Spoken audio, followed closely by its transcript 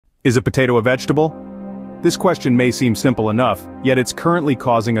Is a potato a vegetable? This question may seem simple enough, yet it's currently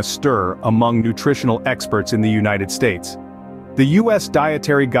causing a stir among nutritional experts in the United States. The U.S.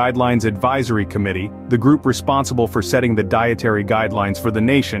 Dietary Guidelines Advisory Committee, the group responsible for setting the dietary guidelines for the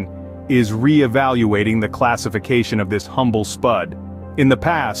nation, is reevaluating the classification of this humble spud. In the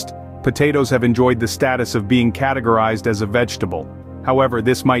past, potatoes have enjoyed the status of being categorized as a vegetable. However,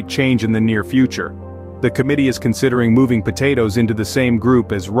 this might change in the near future. The committee is considering moving potatoes into the same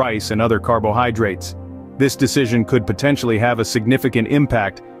group as rice and other carbohydrates. This decision could potentially have a significant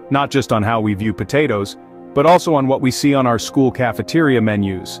impact, not just on how we view potatoes, but also on what we see on our school cafeteria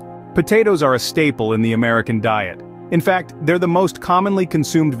menus. Potatoes are a staple in the American diet. In fact, they're the most commonly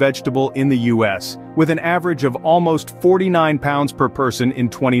consumed vegetable in the U.S., with an average of almost 49 pounds per person in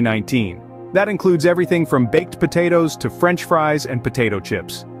 2019. That includes everything from baked potatoes to French fries and potato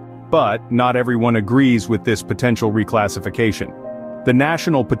chips. But not everyone agrees with this potential reclassification. The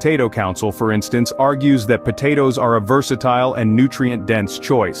National Potato Council, for instance, argues that potatoes are a versatile and nutrient-dense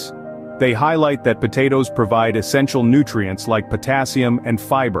choice. They highlight that potatoes provide essential nutrients like potassium and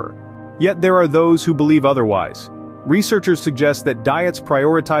fiber. Yet there are those who believe otherwise. Researchers suggest that diets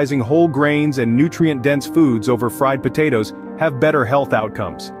prioritizing whole grains and nutrient-dense foods over fried potatoes have better health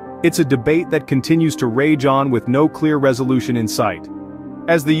outcomes. It's a debate that continues to rage on with no clear resolution in sight.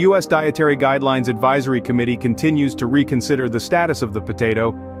 As the U.S. Dietary Guidelines Advisory Committee continues to reconsider the status of the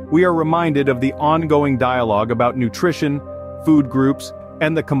potato, we are reminded of the ongoing dialogue about nutrition, food groups,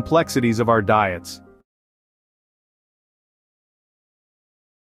 and the complexities of our diets.